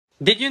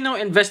Did you know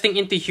investing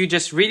into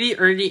Huges really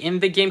early in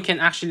the game can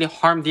actually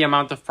harm the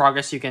amount of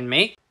progress you can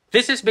make?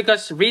 This is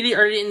because really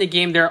early in the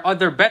game, there are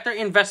other better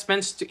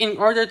investments in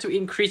order to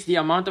increase the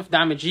amount of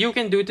damage you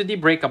can do to the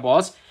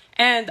breakables.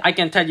 And I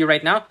can tell you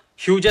right now,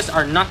 Huges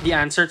are not the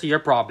answer to your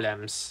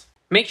problems.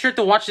 Make sure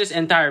to watch this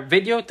entire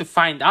video to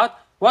find out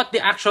what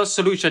the actual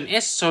solution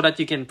is so that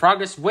you can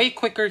progress way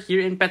quicker here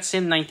in Pet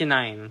Sim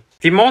 99.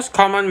 The most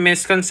common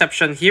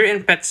misconception here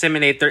in Pet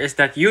Simulator is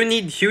that you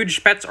need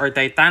huge pets or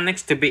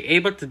Titanics to be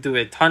able to do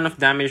a ton of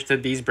damage to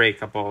these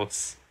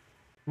breakables.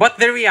 But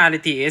the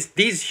reality is,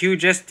 these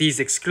Huges, these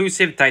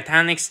exclusive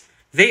Titanics,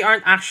 they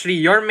aren't actually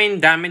your main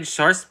damage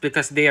source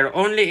because they are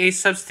only a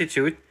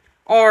substitute,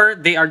 or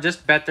they are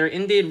just better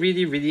in the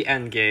really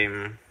end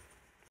game.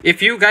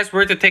 If you guys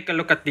were to take a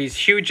look at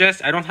these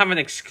Huges, I don't have an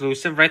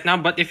exclusive right now,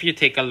 but if you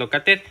take a look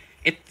at it,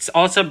 it's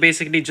also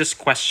basically just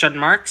question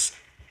marks.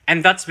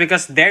 And that's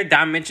because their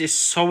damage is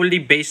solely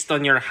based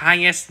on your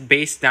highest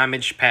base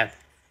damage pet.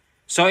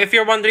 So if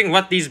you're wondering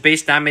what these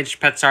base damage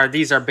pets are,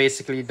 these are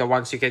basically the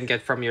ones you can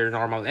get from your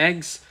normal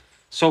eggs.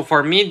 So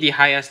for me, the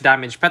highest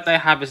damage pet I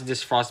have is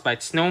this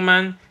Frostbite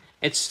Snowman.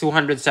 It's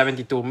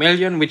 272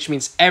 million, which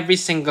means every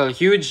single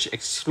huge,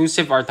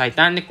 exclusive, or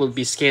Titanic will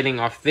be scaling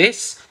off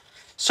this.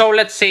 So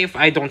let's say if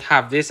I don't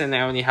have this and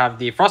I only have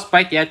the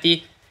Frostbite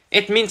Yeti,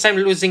 it means I'm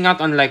losing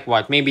out on like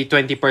what, maybe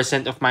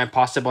 20% of my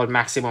possible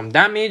maximum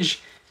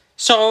damage.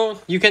 So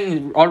you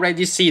can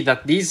already see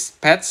that these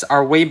pets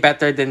are way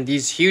better than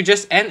these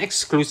Huges and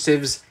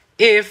exclusives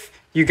if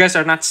you guys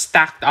are not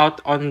stacked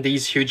out on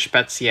these huge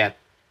pets yet.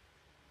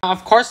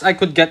 Of course, I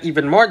could get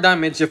even more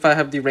damage if I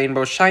have the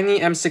Rainbow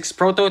Shiny M6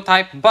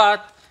 prototype,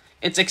 but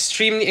it's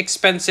extremely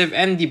expensive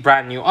and the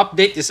brand new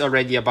update is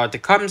already about to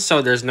come,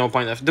 so there's no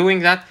point of doing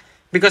that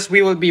because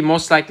we will be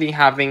most likely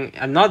having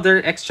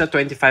another extra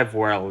 25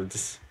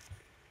 worlds.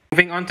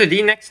 Moving on to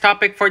the next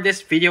topic for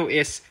this video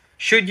is,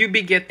 should you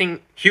be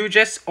getting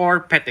Huges or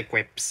pet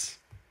equips?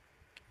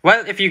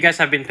 Well, if you guys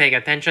have been paying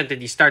attention to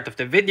the start of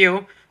the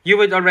video, you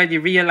would already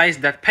realize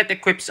that pet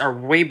equips are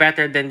way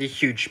better than the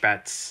huge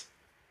pets.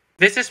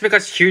 This is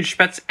because huge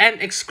pets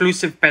and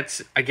exclusive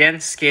pets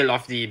again scale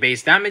off the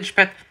base damage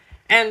pet,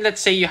 and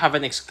let's say you have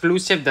an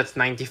exclusive that's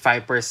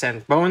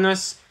 95%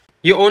 bonus,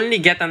 you only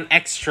get an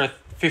extra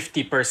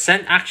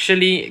 50%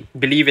 actually,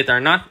 believe it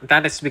or not.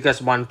 That is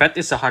because one pet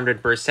is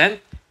 100%.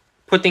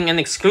 Putting an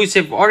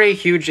exclusive or a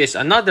huge is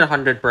another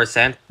 100%,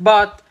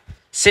 but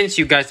since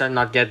you guys are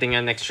not getting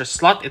an extra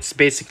slot, it's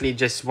basically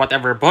just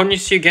whatever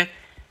bonus you get,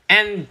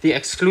 and the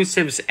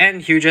exclusives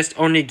and Huges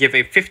only give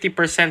a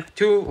 50%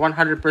 to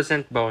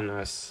 100%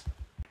 bonus.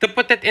 To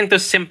put it into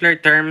simpler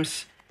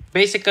terms,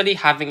 basically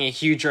having a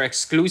huge or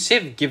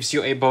exclusive gives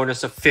you a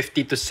bonus of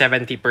 50 to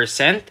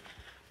 70%,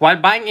 while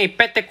buying a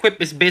pet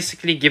equip is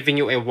basically giving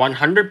you a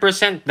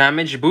 100%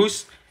 damage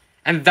boost.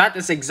 And that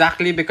is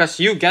exactly because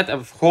you get a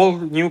whole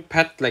new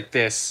pet like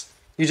this.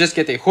 You just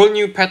get a whole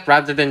new pet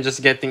rather than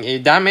just getting a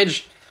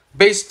damage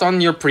based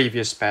on your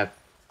previous pet.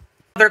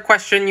 Another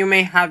question you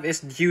may have is,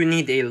 do you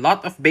need a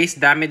lot of base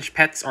damage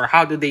pets or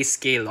how do they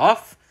scale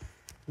off?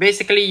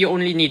 Basically, you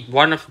only need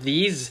one of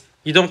these.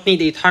 You don't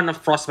need a ton of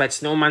Frostbite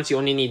Snowmans, you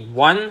only need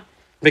one.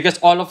 Because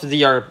all of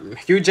your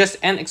Huges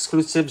and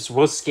exclusives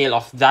will scale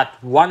off that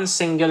one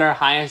singular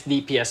highest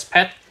DPS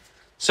pet.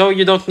 So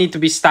you don't need to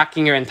be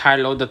stacking your entire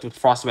loadout with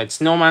Frostbite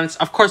Snowmans.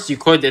 Of course you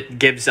could, it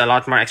gives a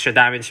lot more extra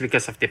damage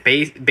because of the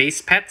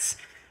base pets.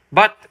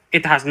 But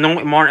it has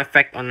no more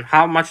effect on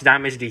how much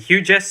damage the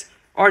Huges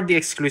or the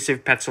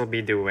exclusive pets will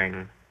be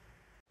doing.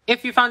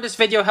 If you found this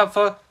video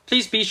helpful,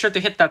 please be sure to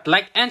hit that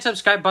like and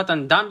subscribe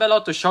button down below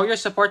to show your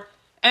support.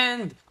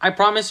 And I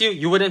promise you,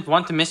 you wouldn't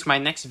want to miss my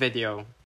next video.